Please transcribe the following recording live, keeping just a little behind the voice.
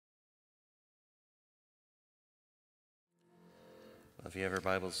If you have your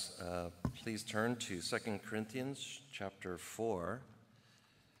Bibles, please turn to 2 Corinthians chapter 4,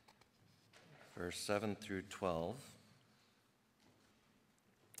 verse 7 through 12,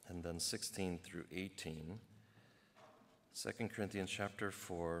 and then 16 through 18. 2 Corinthians chapter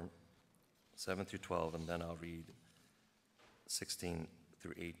 4, 7 through 12, and then I'll read 16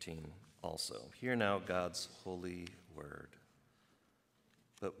 through 18 also. Hear now God's holy word.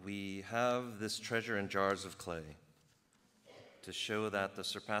 But we have this treasure in jars of clay, to show that the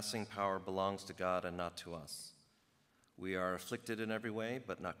surpassing power belongs to God and not to us. We are afflicted in every way,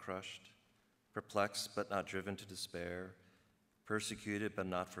 but not crushed, perplexed, but not driven to despair, persecuted, but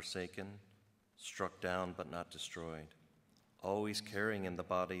not forsaken, struck down, but not destroyed, always carrying in the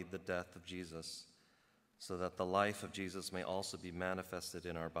body the death of Jesus, so that the life of Jesus may also be manifested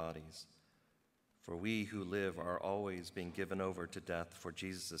in our bodies. For we who live are always being given over to death for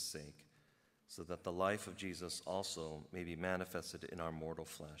Jesus' sake, so that the life of Jesus also may be manifested in our mortal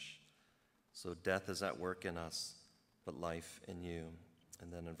flesh. So death is at work in us, but life in you.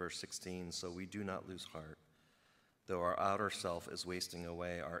 And then in verse 16, so we do not lose heart. Though our outer self is wasting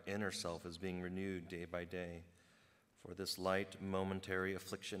away, our inner self is being renewed day by day. For this light momentary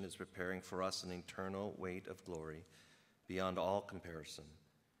affliction is preparing for us an eternal weight of glory beyond all comparison,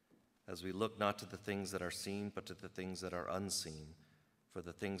 as we look not to the things that are seen, but to the things that are unseen. For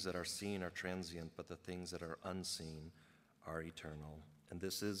the things that are seen are transient, but the things that are unseen are eternal. And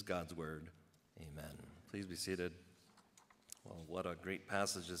this is God's word. Amen. Please be seated. Well, what a great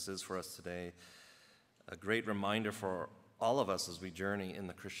passage this is for us today. A great reminder for all of us as we journey in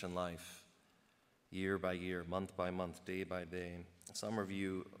the Christian life, year by year, month by month, day by day. Some of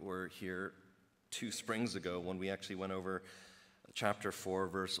you were here 2 springs ago when we actually went over chapter 4,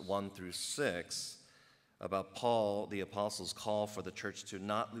 verse 1 through 6, about Paul, the apostle's call for the church to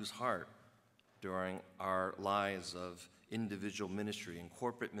not lose heart during our lives of individual ministry and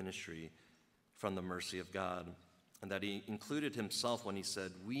corporate ministry from the mercy of God. And that he included himself when he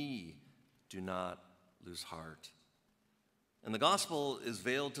said, we do not lose heart. And the gospel is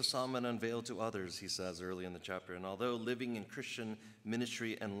veiled to some and unveiled to others, he says early in the chapter. And although living in Christian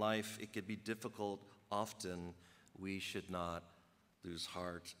ministry and life, it could be difficult often, we should not lose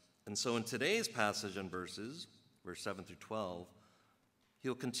heart. And so in today's passage and verses, verse 7 through 12,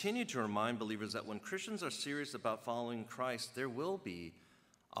 he'll continue to remind believers that when Christians are serious about following Christ, there will be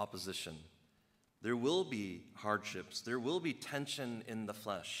opposition. There will be hardships. There will be tension in the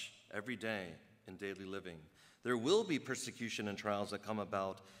flesh every day in daily living. There will be persecution and trials that come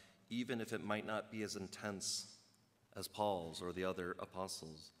about, even if it might not be as intense as Paul's or the other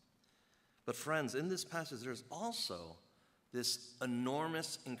apostles. But friends, in this passage, there's also this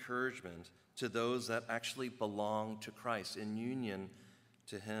enormous encouragement to those that actually belong to Christ, in union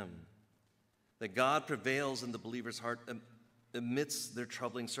to him. That God prevails in the believer's heart amidst their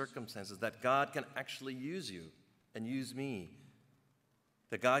troubling circumstances. That God can actually use you and use me.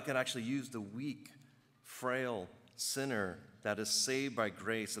 That God can actually use the weak, frail sinner that is saved by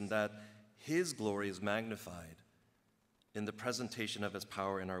grace, and that his glory is magnified in the presentation of his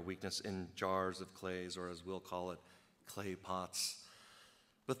power in our weakness in jars of clays, or as we'll call it, clay pots.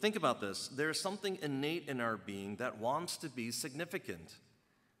 But think about this. There's something innate in our being that wants to be significant.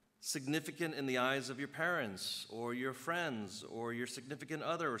 Significant in the eyes of your parents or your friends or your significant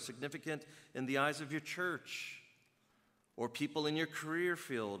other, or significant in the eyes of your church or people in your career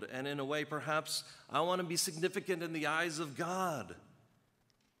field. And in a way, perhaps, I want to be significant in the eyes of God.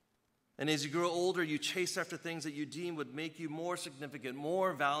 And as you grow older, you chase after things that you deem would make you more significant,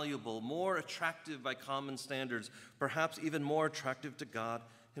 more valuable, more attractive by common standards, perhaps even more attractive to God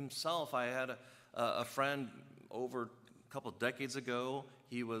himself. I had a friend over a couple decades ago.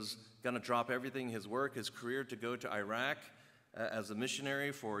 He was going to drop everything, his work, his career, to go to Iraq as a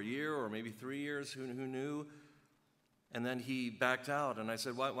missionary for a year or maybe 3 years, who knew? And then he backed out. And I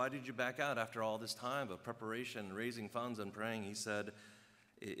said, why did you back out after all this time of preparation, raising funds and praying? He said,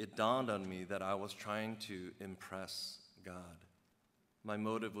 it dawned on me that I was trying to impress God. My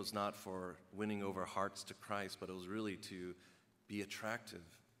motive was not for winning over hearts to Christ, but it was really to be attractive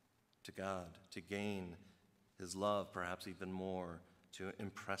to God, to gain his love, perhaps even more, to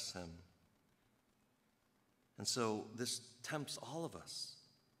impress him. And so this tempts all of us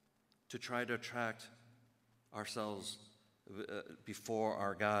to try to attract ourselves before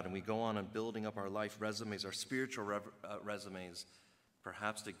our God. And we go on and building up our life resumes, our spiritual resumes,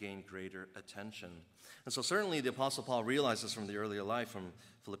 perhaps to gain greater attention. And so certainly the Apostle Paul realizes from the earlier life, from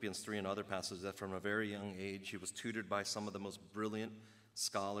Philippians 3 and other passages, that from a very young age he was tutored by some of the most brilliant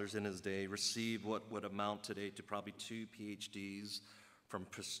scholars in his day, received what would amount today to probably 2 PhDs from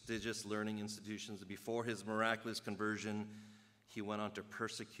prestigious learning institutions. Before his miraculous conversion, he went on to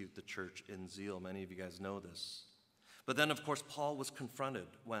persecute the church in zeal. Many of you guys know this. But then, of course, Paul was confronted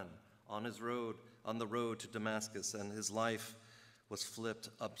when? On the road to Damascus, and his life was flipped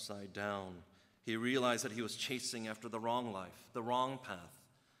upside down. He realized that he was chasing after the wrong life, the wrong path,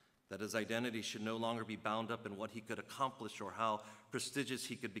 that his identity should no longer be bound up in what he could accomplish or how prestigious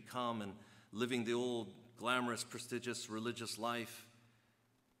he could become and living the old glamorous, prestigious religious life.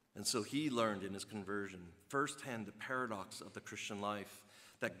 And so he learned in his conversion firsthand the paradox of the Christian life,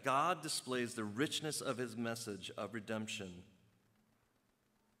 that God displays the richness of his message of redemption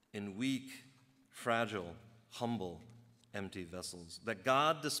in weak, fragile, humble, empty vessels. That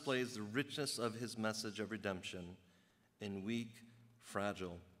God displays the richness of his message of redemption in weak,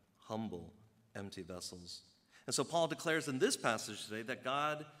 fragile, humble, empty vessels. And so Paul declares in this passage today that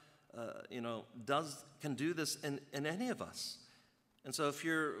God can do this in any of us. And so if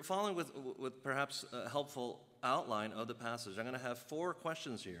you're following with perhaps a helpful outline of the passage, I'm going to have 4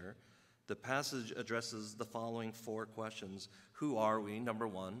 questions here. The passage addresses the following 4 questions. Who are we? Number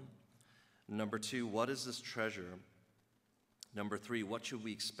 1. Number 2, what is this treasure? Number 3, what should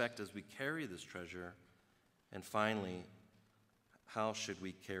we expect as we carry this treasure? And finally, how should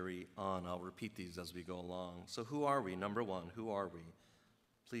we carry on? I'll repeat these as we go along. So who are we? Number 1, who are we?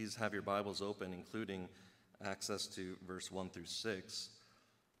 Please have your Bibles open, including access to verse 1 through 6.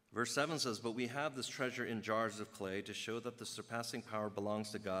 Verse 7 says, "But we have this treasure in jars of clay to show that the surpassing power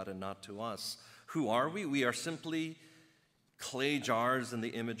belongs to God and not to us." Who are we? We are simply clay jars in the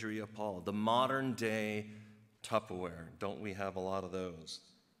imagery of Paul, the modern day Tupperware. Don't we have a lot of those?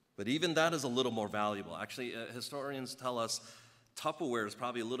 But even that is a little more valuable. Actually, historians tell us Tupperware is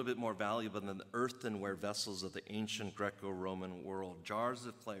probably a little bit more valuable than the earthenware vessels of the ancient Greco-Roman world. Jars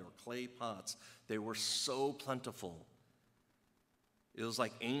of clay or clay pots, they were so plentiful. It was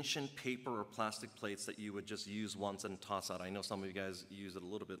like ancient paper or plastic plates that you would just use once and toss out. I know some of you guys use it a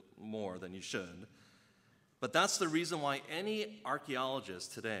little bit more than you should. But that's the reason why any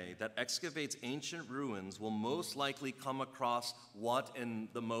archaeologist today that excavates ancient ruins will most likely come across what in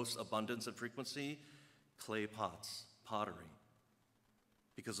the most abundance and frequency? Clay pots, pottery.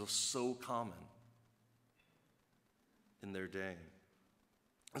 Because it was so common in their day.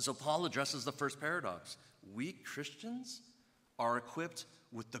 And so Paul addresses the first paradox. We Christians are equipped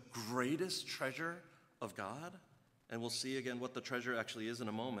with the greatest treasure of God. And we'll see again what the treasure actually is in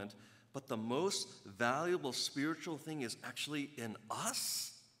a moment. But the most valuable spiritual thing is actually in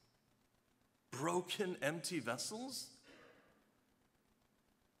us? Broken, empty vessels?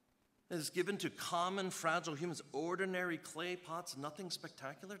 It is given to common, fragile humans, ordinary clay pots, nothing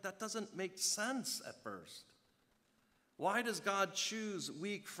spectacular? That doesn't make sense at first. Why does God choose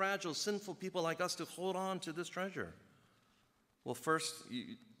weak, fragile, sinful people like us to hold on to this treasure? Well, first,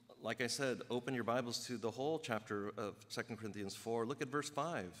 like I said, open your Bibles to the whole chapter of 2 Corinthians 4. Look at verse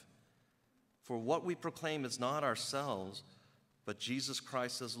 5. "For what we proclaim is not ourselves, but Jesus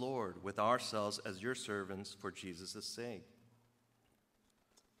Christ as Lord, with ourselves as your servants for Jesus' sake."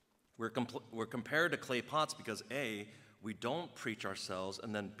 We're compared to clay pots because A, we don't preach ourselves,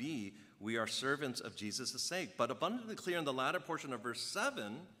 and then B, we are servants of Jesus' sake. But abundantly clear in the latter portion of verse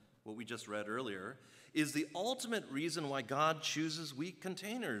 7, what we just read earlier, is the ultimate reason why God chooses weak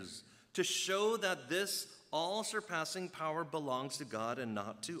containers, to show that this all-surpassing power belongs to God and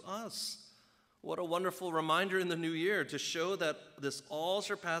not to us. What a wonderful reminder in the new year, to show that this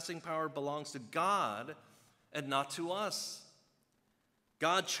all-surpassing power belongs to God and not to us.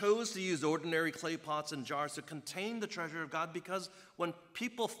 God chose to use ordinary clay pots and jars to contain the treasure of God because when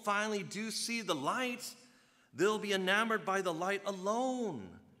people finally do see the light, they'll be enamored by the light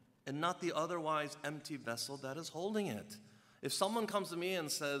alone and not the otherwise empty vessel that is holding it. If someone comes to me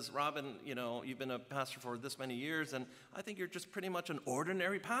and says, "Robin, you've been a pastor for this many years, and I think you're just pretty much an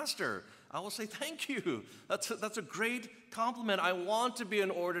ordinary pastor," I will say, "Thank you. That's a great compliment. I want to be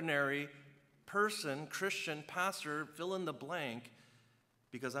an ordinary person, Christian, pastor, fill in the blank,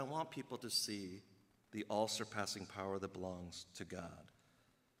 because I want people to see the all-surpassing power that belongs to God."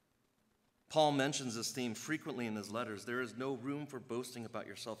 Paul mentions this theme frequently in his letters. There is no room for boasting about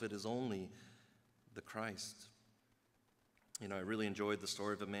yourself. It is only the Christ. I really enjoyed the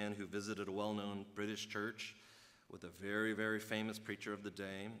story of a man who visited a well-known British church with a very, very famous preacher of the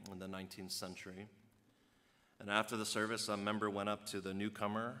day in the 19th century. And after the service, a member went up to the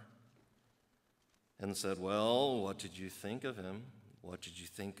newcomer and said, "Well, what did you think of him? What did you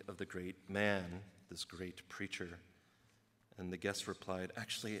think of the great man, this great preacher?" And the guest replied,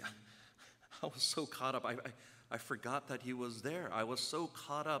 "Actually, I was so caught up. I forgot that he was there. I was so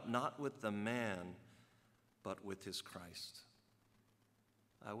caught up not with the man, but with his Christ.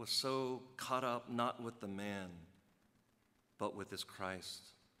 I was so caught up not with the man, but with his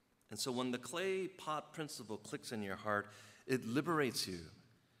Christ. And so when the clay pot principle clicks in your heart, it liberates you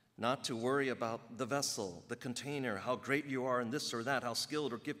not to worry about the vessel, the container, how great you are in this or that, how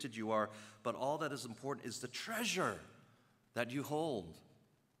skilled or gifted you are, but all that is important is the treasure that you hold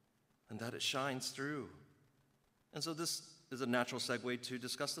and that it shines through. And so this is a natural segue to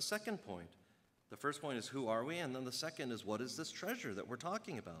discuss the second point. The first point is, who are we? And then the second is, what is this treasure that we're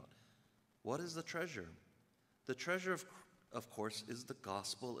talking about? What is the treasure? The treasure, of course, is the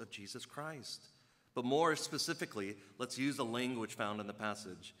gospel of Jesus Christ. But more specifically, let's use the language found in the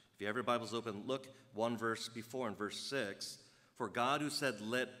passage. If you have your Bibles open, look one verse before in verse 6. For God, who said,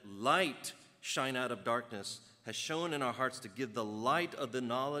 "Let light shine out of darkness," has shown in our hearts to give the light of the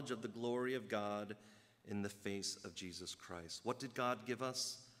knowledge of the glory of God in the face of Jesus Christ. What did God give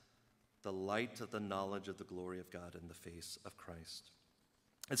us? The light of the knowledge of the glory of God in the face of Christ.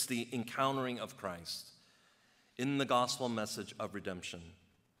 It's the encountering of Christ in the gospel message of redemption.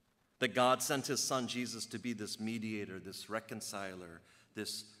 That God sent his son Jesus to be this mediator, this reconciler,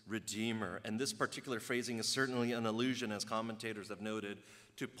 this redeemer. And this particular phrasing is certainly an allusion, as commentators have noted,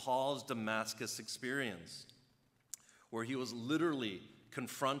 to Paul's Damascus experience, where he was literally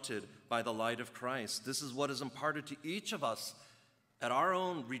confronted by the light of Christ. This is what is imparted to each of us at our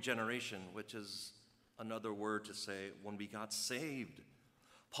own regeneration, which is another word to say when we got saved.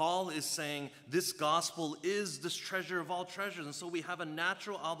 Paul is saying this gospel is this treasure of all treasures, and so we have a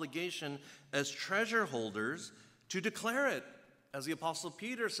natural obligation as treasure holders to declare it. As the Apostle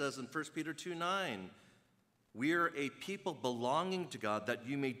Peter says in 1 Peter 2:9, we are a people belonging to God, that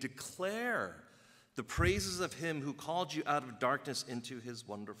you may declare the praises of him who called you out of darkness into his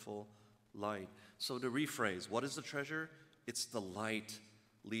wonderful light. So to rephrase, what is the treasure? It's the light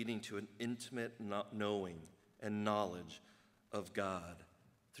leading to an intimate knowing and knowledge of God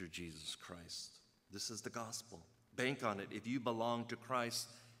through Jesus Christ. This is the gospel. Bank on it. If you belong to Christ,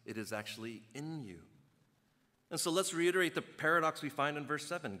 it is actually in you. And so let's reiterate the paradox we find in verse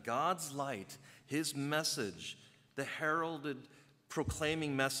 7. God's light, his message, the heralded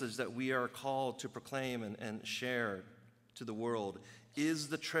proclaiming message that we are called to proclaim and share to the world, is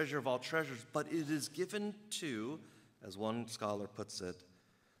the treasure of all treasures, but it is given to, as one scholar puts it,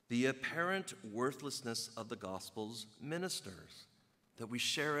 the apparent worthlessness of the gospel's ministers, that we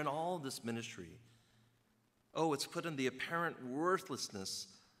share in all this ministry. Oh, it's put in the apparent worthlessness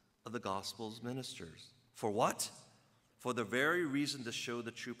of the gospel's ministers. For what? For the very reason to show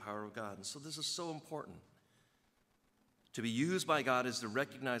the true power of God. And so this is so important. To be used by God is to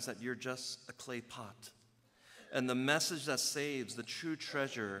recognize that you're just a clay pot. And the message that saves, the true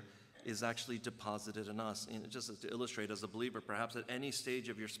treasure, is actually deposited in us. And just to illustrate, as a believer, perhaps at any stage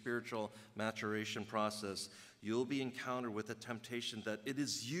of your spiritual maturation process, you'll be encountered with a temptation that it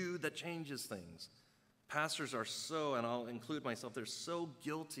is you that changes things. Pastors are so, and I'll include myself, they're so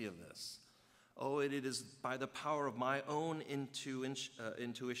guilty of this. Oh, it is by the power of my own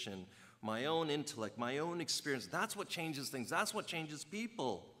intuition, my own intellect, my own experience. That's what changes things. That's what changes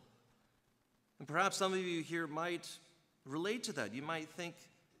people. And perhaps some of you here might relate to that. You might think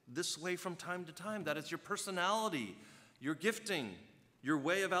this way from time to time, that it's your personality, your gifting, your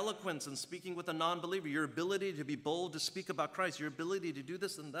way of eloquence and speaking with a non-believer, your ability to be bold to speak about Christ, your ability to do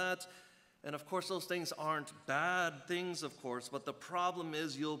this and that. And of course, those things aren't bad things, of course, but the problem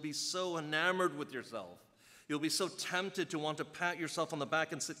is you'll be so enamored with yourself. You'll be so tempted to want to pat yourself on the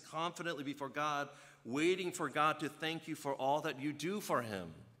back and sit confidently before God, waiting for God to thank you for all that you do for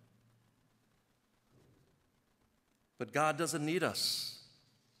him. But God doesn't need us.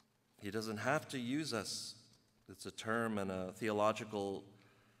 He doesn't have to use us. It's a term and a theological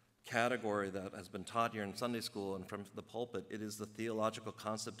category that has been taught here in Sunday school and from the pulpit. It is the theological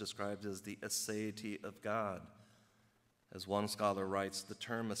concept described as the aseity of God. As one scholar writes, the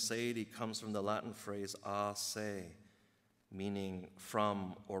term aseity comes from the Latin phrase a se, meaning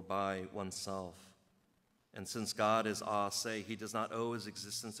from or by oneself. And since God is a se, he does not owe his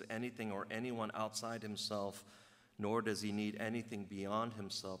existence to anything or anyone outside himself, nor does he need anything beyond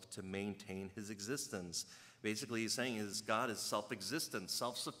himself to maintain his existence. Basically, he's saying is God is self-existent,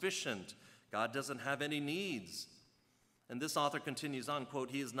 self-sufficient. God doesn't have any needs. And this author continues on,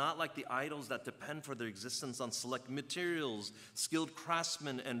 quote, he is not like the idols that depend for their existence on select materials, skilled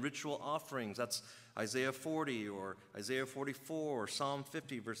craftsmen, and ritual offerings. That's Isaiah 40 or Isaiah 44 or Psalm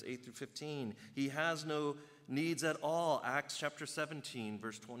 50, verse 8 through 15. He has no needs at all. Acts chapter 17,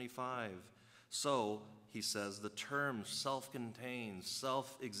 verse 25. So, he says, the terms self-contained,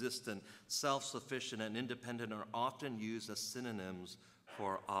 self-existent, self-sufficient, and independent are often used as synonyms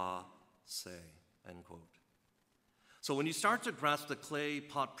for a se, end quote. So when you start to grasp the clay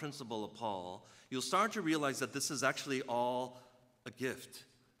pot principle of Paul, you'll start to realize that this is actually all a gift.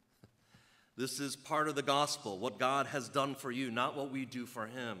 This is part of the gospel, what God has done for you, not what we do for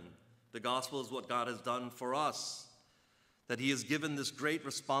him. The gospel is what God has done for us, that he has given this great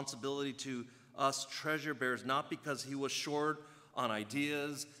responsibility to us treasure bearers, not because he was short on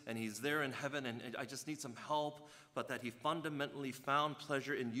ideas and he's there in heaven and I just need some help, but that he fundamentally found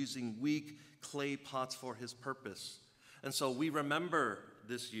pleasure in using weak clay pots for his purpose. And so we remember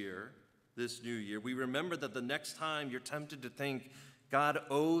this year, this new year, we remember that the next time you're tempted to think, God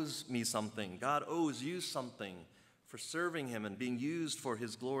owes me something, God owes you something for serving him and being used for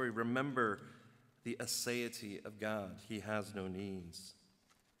his glory, remember the aseity of God. He has no needs.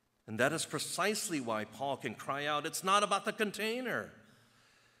 And that is precisely why Paul can cry out, it's not about the container.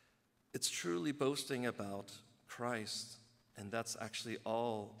 It's truly boasting about Christ, and that's actually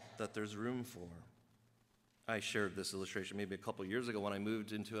all that there's room for. I shared this illustration maybe a couple years ago when I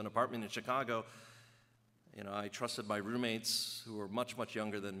moved into an apartment in Chicago. I trusted my roommates, who were much, much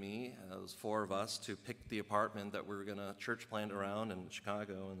younger than me. There was 4 of us to pick the apartment that we were going to church plant around in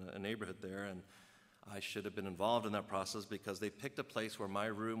Chicago, in a neighborhood there. And I should have been involved in that process because they picked a place where my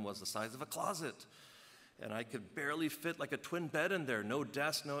room was the size of a closet. And I could barely fit like a twin bed in there, no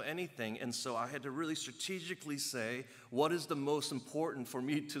desk, no anything. And so I had to really strategically say, what is the most important for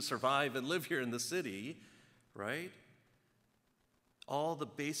me to survive and live here in the city, right? All the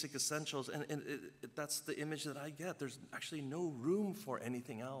basic essentials, and that's the image that I get. There's actually no room for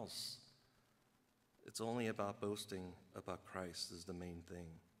anything else. It's only about boasting about Christ is the main thing.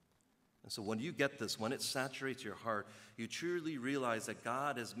 And so when you get this, when it saturates your heart, you truly realize that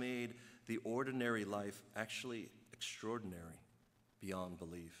God has made the ordinary life actually extraordinary beyond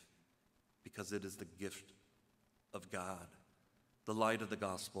belief, because it is the gift of God, the light of the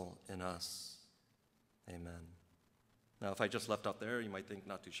gospel in us. Amen. Now, if I just left out there, you might think,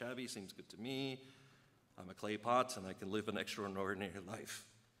 not too shabby, seems good to me. I'm a clay pot, and I can live an extraordinary life.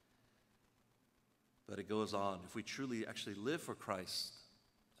 But it goes on. If we truly actually live for Christ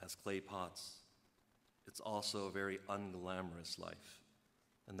as clay pots, it's also a very unglamorous life.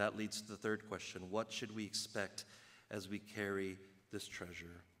 And that leads to the third question. What should we expect as we carry this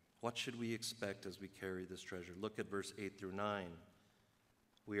treasure? What should we expect as we carry this treasure? Look at verse 8 through 9.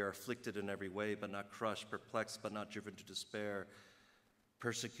 We are afflicted in every way, but not crushed, perplexed, but not driven to despair,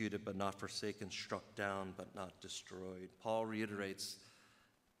 persecuted, but not forsaken, struck down, but not destroyed. Paul reiterates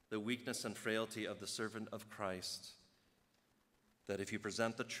the weakness and frailty of the servant of Christ, that if you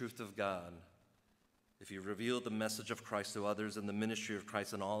present the truth of God, if you reveal the message of Christ to others in the ministry of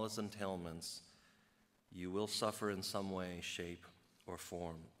Christ and all its entailments, you will suffer in some way, shape, or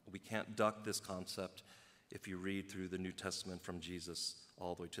form. We can't duck this concept if you read through the New Testament from Jesus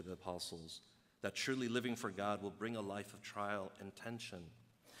all the way to the apostles, that truly living for God will bring a life of trial and tension.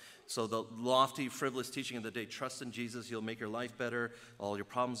 So the lofty, frivolous teaching of the day, trust in Jesus, he'll make your life better, all your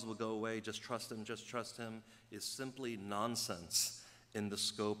problems will go away, just trust him, is simply nonsense in the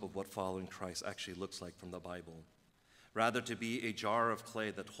scope of what following Christ actually looks like from the Bible. Rather, to be a jar of clay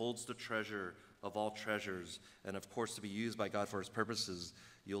that holds the treasure of all treasures, and of course to be used by God for his purposes,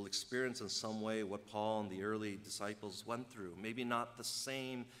 you'll experience in some way what Paul and the early disciples went through. Maybe not the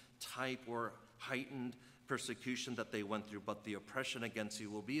same type or heightened persecution that they went through, but the oppression against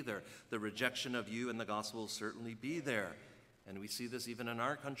you will be there. The rejection of you and the gospel will certainly be there. And we see this even in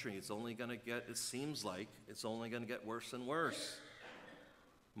our country. It seems like it's only going to get worse and worse.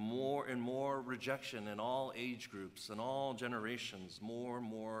 More and more rejection in all age groups and all generations. More and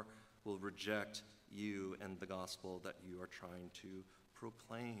more will reject you and the gospel that you are trying to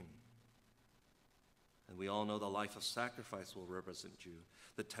proclaim. And we all know the life of sacrifice will represent you.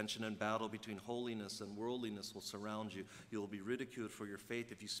 The tension and battle between holiness and worldliness will surround you. You will be ridiculed for your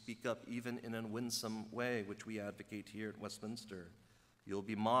faith if you speak up even in a winsome way, which we advocate here at Westminster. You'll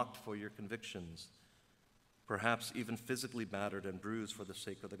be mocked for your convictions, perhaps even physically battered and bruised for the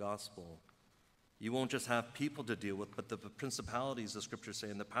sake of the gospel. You won't just have people to deal with, but the principalities, the scriptures say,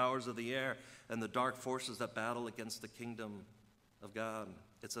 and the powers of the air and the dark forces that battle against the kingdom of God.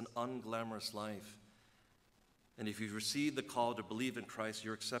 It's an unglamorous life. And if you've received the call to believe in Christ,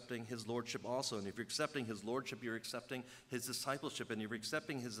 you're accepting his lordship also. And if you're accepting his lordship, you're accepting his discipleship. And if you're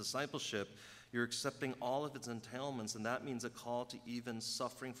accepting his discipleship, you're accepting all of its entailments. And that means a call to even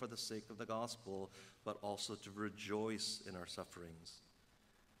suffering for the sake of the gospel, but also to rejoice in our sufferings.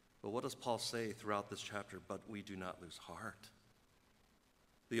 But what does Paul say throughout this chapter? But we do not lose heart.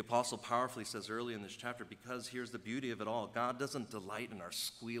 The apostle powerfully says early in this chapter, because here's the beauty of it all. God doesn't delight in our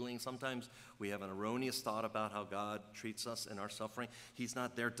squealing. Sometimes we have an erroneous thought about how God treats us in our suffering. He's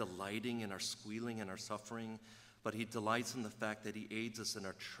not there delighting in our squealing and our suffering, but he delights in the fact that he aids us in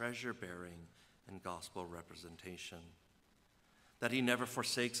our treasure-bearing and gospel representation. That he never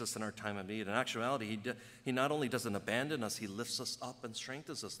forsakes us in our time of need. In actuality, he not only doesn't abandon us, he lifts us up and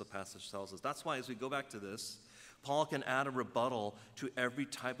strengthens us, the passage tells us. That's why as we go back to this, Paul can add a rebuttal to every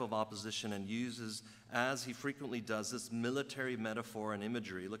type of opposition and uses, as he frequently does, this military metaphor and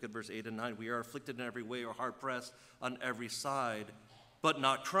imagery. Look at verse 8 and 9. We are afflicted in every way or hard-pressed on every side, but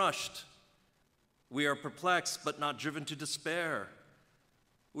not crushed. We are perplexed, but not driven to despair.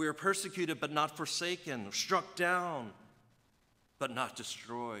 We are persecuted, but not forsaken, struck down, but not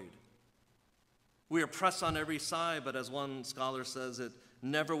destroyed. We are pressed on every side, but as one scholar says it,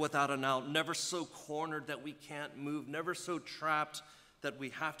 never without an out, never so cornered that we can't move, never so trapped that we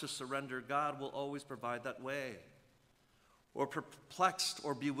have to surrender. God will always provide that way. Or perplexed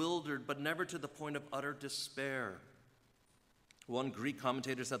or bewildered, but never to the point of utter despair. One Greek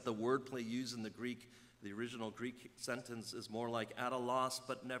commentator said the wordplay used in the original Greek sentence is more like at a loss,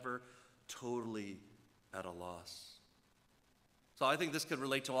 but never totally at a loss. So I think this could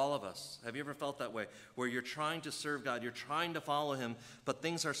relate to all of us. Have you ever felt that way? Where you're trying to serve God, you're trying to follow him, but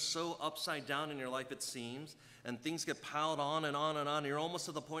things are so upside down in your life, it seems, and things get piled on and on and on. You're almost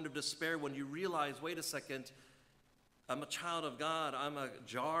to the point of despair when you realize, wait a second, I'm a child of God. I'm a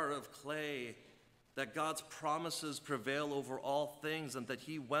jar of clay, that God's promises prevail over all things and that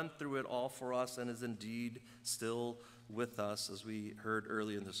he went through it all for us and is indeed still with us, as we heard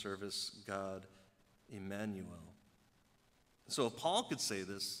early in the service, God Emmanuel. So if Paul could say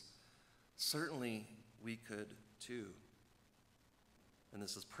this, certainly we could too. And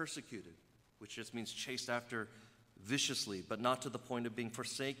this is persecuted, which just means chased after viciously, but not to the point of being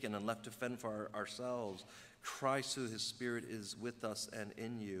forsaken and left to fend for ourselves. Christ, through his Spirit, is with us and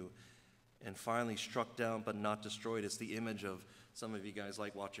in you. And finally, struck down but not destroyed. It's the image of, some of you guys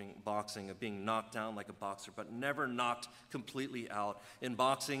like watching boxing, of being knocked down like a boxer, but never knocked completely out. In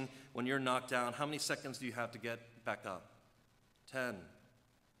boxing, when you're knocked down, how many seconds do you have to get back up? 10.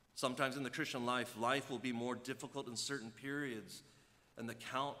 Sometimes in the Christian life will be more difficult in certain periods, and the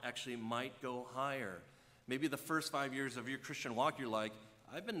count actually might go higher. Maybe the first 5 years of your Christian walk, you're like,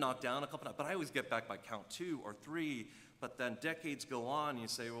 I've been knocked down a couple times, but I always get back by count 2 or 3. But then decades go on, you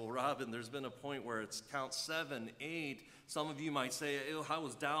say, well, Robin, there's been a point where it's count 7, 8. Some of you might say, I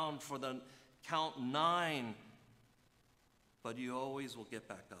was down for the count 9. But you always will get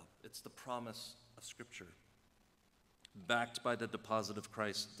back up. It's the promise of Scripture, backed by the deposit of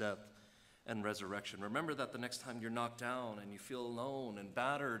Christ's death and resurrection. Remember that the next time you're knocked down and you feel alone and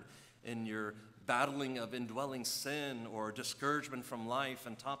battered in your battling of indwelling sin or discouragement from life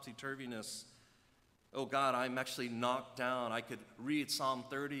and topsy-turviness, oh God, I'm actually knocked down. I could read Psalm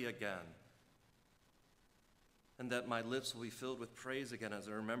 30 again. And that my lips will be filled with praise again as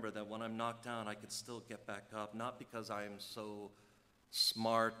I remember that when I'm knocked down, I could still get back up. Not because I am so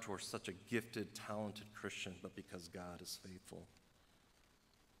smart or such a gifted, talented Christian, but because God is faithful.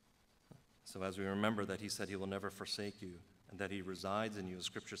 So as we remember that he said he will never forsake you and that he resides in you, as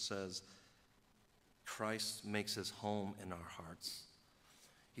Scripture says, Christ makes his home in our hearts.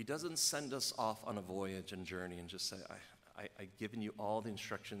 He doesn't send us off on a voyage and journey and just say, I've given you all the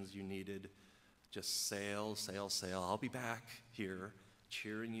instructions you needed. Just sail, sail, sail. I'll be back here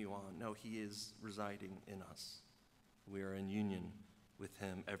cheering you on. No, he is residing in us. We are in union with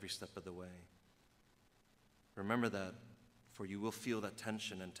him every step of the way. Remember that, for you will feel that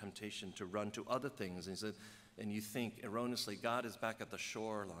tension and temptation to run to other things. And he said, and you think erroneously, God is back at the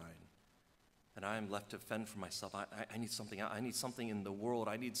shoreline. And I am left to fend for myself. I need something. I need something in the world.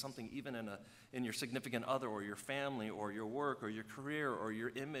 I need something even in your significant other or your family or your work or your career or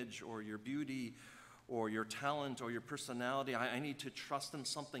your image or your beauty or your talent or your personality. I need to trust in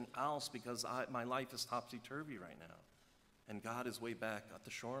something else because my life is topsy-turvy right now. And God is way back at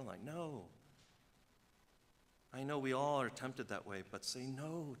the shoreline. No. I know we all are tempted that way, but say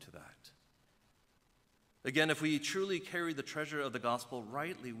no to that. Again, if we truly carry the treasure of the gospel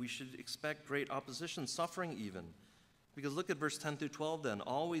rightly, we should expect great opposition, suffering even. Because look at verse 10 through 12 then.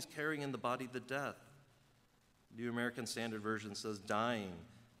 Always carrying in the body the death. New American Standard Version says dying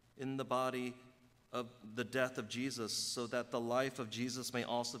in the body of the death of Jesus, so that the life of Jesus may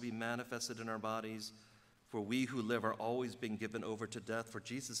also be manifested in our bodies. For we who live are always being given over to death for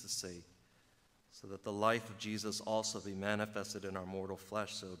Jesus' sake, so that the life of Jesus also be manifested in our mortal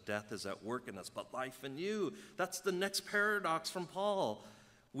flesh. So death is at work in us, but life in you. That's the next paradox from Paul.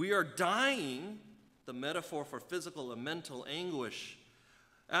 We are dying, the metaphor for physical and mental anguish.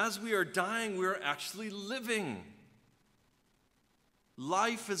 As we are dying, we are actually living.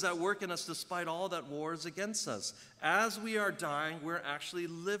 Life is at work in us despite all that wars against us. As we are dying, we're actually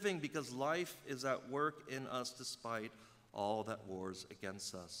living because life is at work in us despite all that wars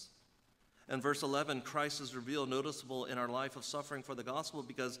against us. In verse 11, Christ is revealed, noticeable in our life of suffering for the gospel,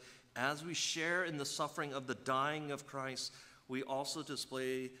 because as we share in the suffering of the dying of Christ, we also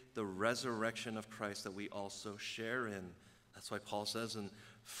display the resurrection of Christ that we also share in. That's why Paul says in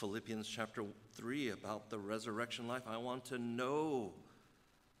Philippians chapter 3 about the resurrection life, I want to know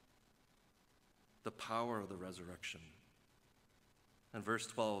the power of the resurrection. And verse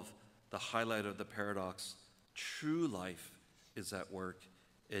 12, the highlight of the paradox, true life is at work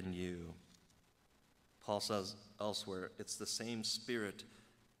in you. Paul says elsewhere, it's the same Spirit,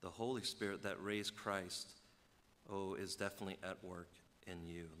 the Holy Spirit that raised Christ, is definitely at work in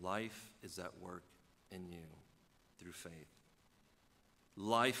you. Life is at work in you through faith.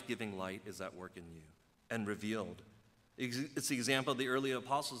 Life-giving light is at work in you and revealed. It's the example of the early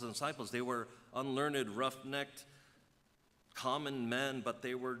apostles and disciples. They were unlearned, rough-necked, common men, but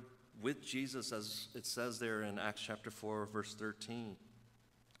they were with Jesus, as it says there in Acts chapter 4, verse 13.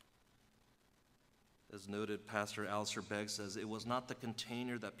 As noted, Pastor Alistair Begg says, it was not the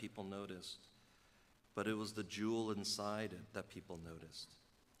container that people noticed, but it was the jewel inside it that people noticed.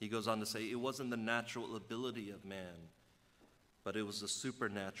 He goes on to say, it wasn't the natural ability of man, but it was the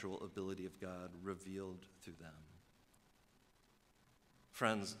supernatural ability of God revealed through them.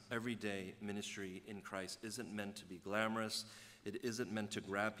 Friends, everyday ministry in Christ isn't meant to be glamorous. It isn't meant to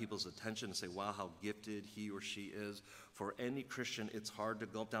grab people's attention and say, wow, how gifted he or she is. For any Christian, it's hard to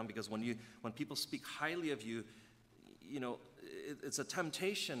gulp down, because when people speak highly of you, it's a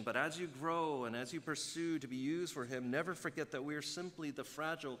temptation. But as you grow and as you pursue to be used for him, never forget that we are simply the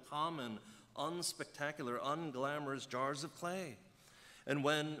fragile, common, unspectacular, unglamorous jars of clay. And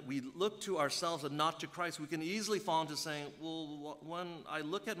when we look to ourselves and not to Christ, we can easily fall into saying, well, when I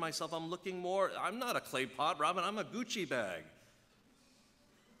look at myself, I'm not a clay pot, Robin, I'm a Gucci bag.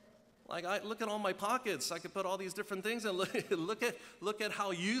 Like, I look at all my pockets, I could put all these different things and look at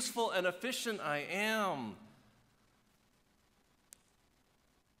how useful and efficient I am.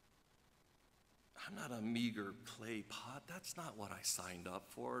 I'm not a meager clay pot. That's not what I signed up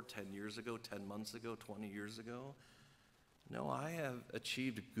for 10 years ago, 10 months ago, 20 years ago. No, I have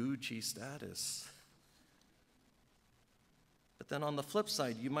achieved Gucci status. But then on the flip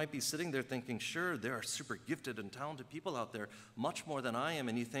side, you might be sitting there thinking, sure, there are super gifted and talented people out there, much more than I am,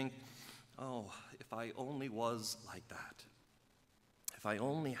 and you think, oh, if I only was like that. If I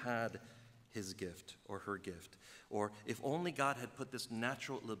only had his gift or her gift, or if only God had put this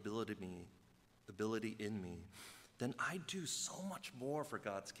natural ability in me, then I'd do so much more for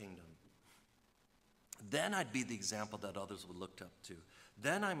God's kingdom. Then I'd be the example that others would look up to.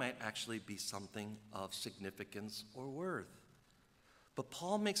 Then I might actually be something of significance or worth. But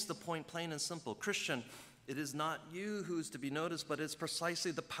Paul makes the point plain and simple. Christian, it is not you who is to be noticed, but it's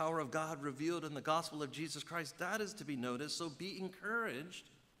precisely the power of God revealed in the gospel of Jesus Christ. That is to be noticed, so be encouraged,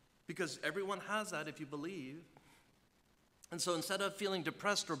 because everyone has that if you believe. And so instead of feeling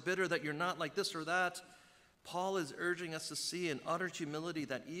depressed or bitter that you're not like this or that, Paul is urging us to see in utter humility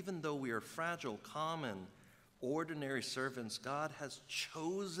that even though we are fragile, common, ordinary servants, God has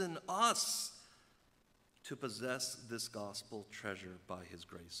chosen us to possess this gospel treasure by his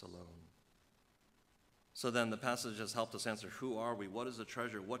grace alone. So then the passage has helped us answer, who are we? What is the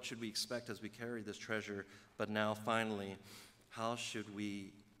treasure? What should we expect as we carry this treasure? But now finally, how should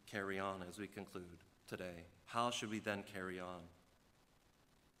we carry on as we conclude today? How should we then carry on?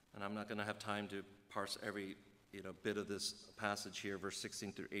 And I'm not going to have time to parse every bit of this passage here, verse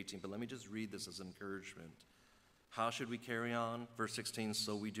 16 through 18, but let me just read this as encouragement. How should we carry on? Verse 16,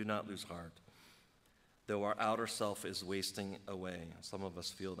 so we do not lose heart, though our outer self is wasting away. Some of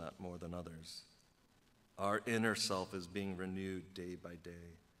us feel that more than others. Our inner self is being renewed day by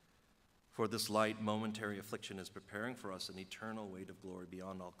day. For this light, momentary affliction is preparing for us an eternal weight of glory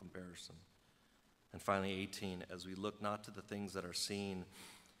beyond all comparison. And finally, 18, as we look not to the things that are seen,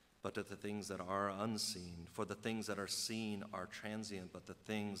 but to the things that are unseen. For the things that are seen are transient, but the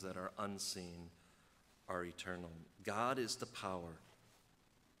things that are unseen are eternal. God is the power.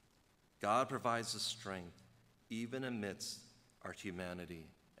 God provides the strength, even amidst our humanity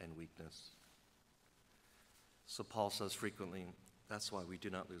and weakness. So Paul says frequently, that's why we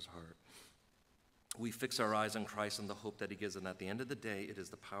do not lose heart. We fix our eyes on Christ and the hope that he gives, and at the end of the day, it is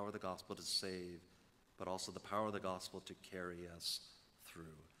the power of the gospel to save, but also the power of the gospel to carry us through.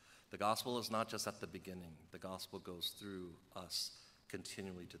 The gospel is not just at the beginning. The gospel goes through us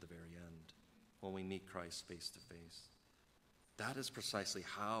continually to the very end when we meet Christ face to face. That is precisely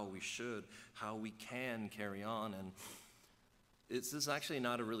how we can carry on. And this is actually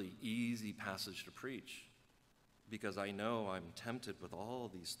not a really easy passage to preach, because I know I'm tempted with all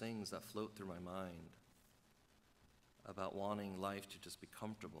these things that float through my mind about wanting life to just be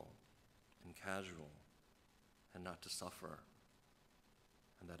comfortable and casual and not to suffer,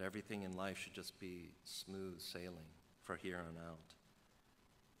 and that everything in life should just be smooth sailing for here on out.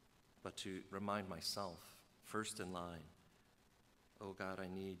 But to remind myself, first in line, oh God, I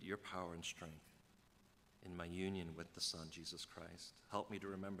need your power and strength in my union with the Son, Jesus Christ. Help me to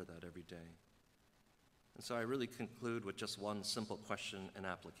remember that every day. And so I really conclude with just one simple question and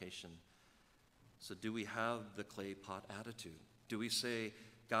application. So do we have the clay pot attitude? Do we say,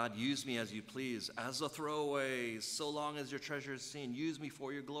 God, use me as you please, as a throwaway, so long as your treasure is seen. Use me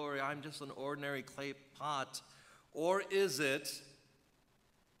for your glory. I'm just an ordinary clay pot. Or is it,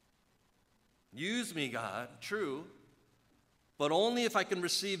 use me, God, true, but only if I can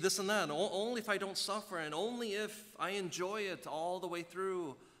receive this and that, and only if I don't suffer, and only if I enjoy it all the way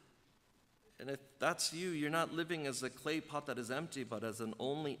through. And if that's you, you're not living as a clay pot that is empty, but as an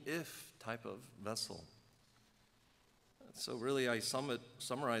only if type of vessel. So really I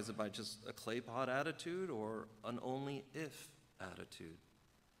summarize it by just a clay pot attitude or an only if attitude.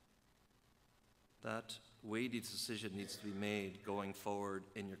 That weighty decision needs to be made going forward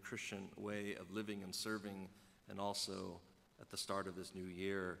in your Christian way of living and serving, and also at the start of this new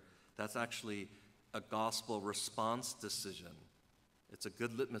year. That's actually a gospel response decision. It's a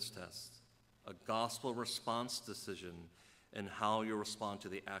good litmus test, a gospel response decision in how you respond to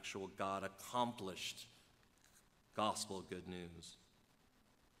the actual God-accomplished gospel good news.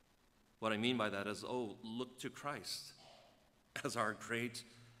 What I mean by that is, look to Christ as our great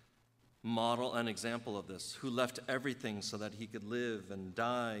model and example of this, who left everything so that he could live and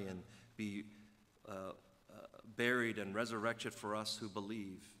die and be buried and resurrected for us who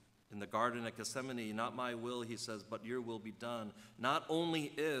believe. In the Garden of Gethsemane, not my will, he says, but your will be done. Not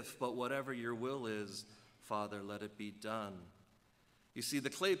only if, but whatever your will is, Father, let it be done. You see, the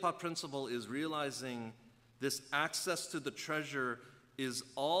clay pot principle is realizing this access to the treasure is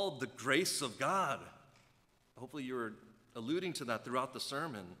all the grace of God. Hopefully you were alluding to that throughout the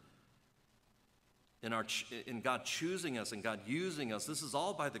sermon. In God choosing us and God using us, this is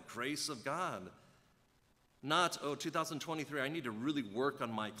all by the grace of God. Not, 2023, I need to really work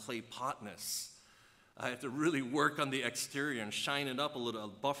on my clay potness. I have to really work on the exterior and shine it up a little,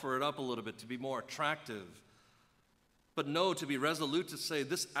 buffer it up a little bit to be more attractive. But no, to be resolute to say,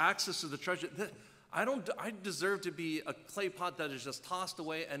 this access to the treasure, I deserve to be a clay pot that is just tossed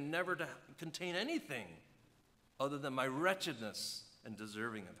away and never to contain anything other than my wretchedness and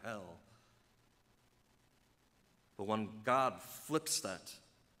deserving of hell. But when God flips that,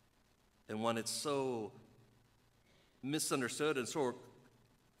 and when it's so misunderstood and so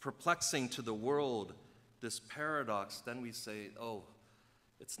perplexing to the world, this paradox, then we say,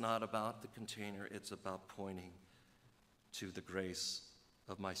 it's not about the container, it's about pointing to the grace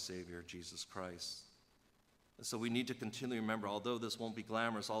of my Savior, Jesus Christ. And so we need to continually remember, although this won't be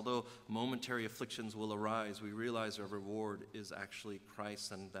glamorous, although momentary afflictions will arise, we realize our reward is actually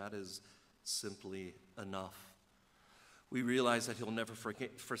Christ, and that is simply enough. We realize that he'll never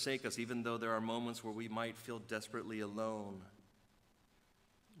forsake us, even though there are moments where we might feel desperately alone.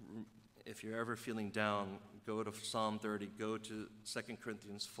 If you're ever feeling down, go to Psalm 30, go to 2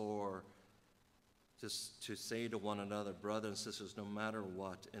 Corinthians 4, just to say to one another, brothers and sisters, no matter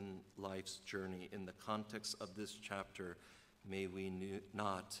what in life's journey, in the context of this chapter, may we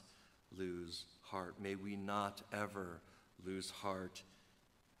not lose heart. May we not ever lose heart,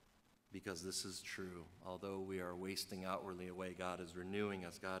 because this is true. Although we are wasting outwardly away, God is renewing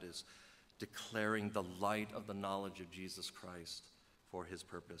us. God is declaring the light of the knowledge of Jesus Christ for his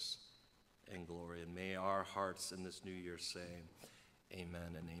purpose and glory. And may our hearts in this new year say,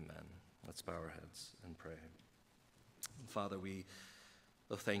 amen and amen. Let's bow our heads and pray. Father, we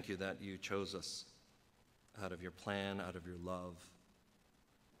thank you that you chose us out of your plan, out of your love,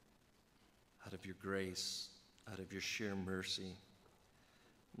 out of your grace, out of your sheer mercy,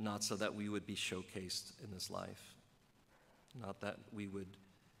 not so that we would be showcased in this life, not that we would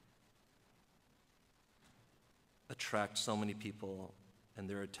attract so many people and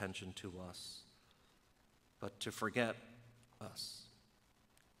their attention to us, but to forget us,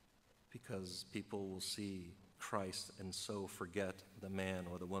 because people will see Christ and so forget the man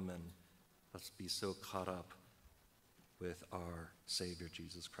or the woman. Let's be so caught up with our Savior,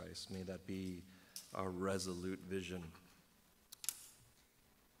 Jesus Christ. May that be our resolute vision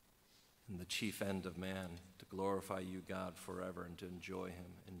and the chief end of man, to glorify you, God, forever, and to enjoy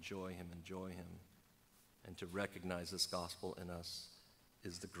him, enjoy him, enjoy him, and to recognize this gospel in us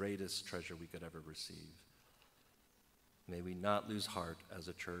is the greatest treasure we could ever receive. May we not lose heart as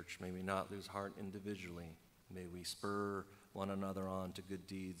a church. May we not lose heart individually. May we spur one another on to good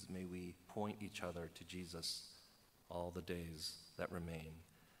deeds. May we point each other to Jesus all the days that remain.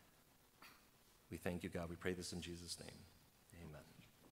 We thank you, God. We pray this in Jesus' name.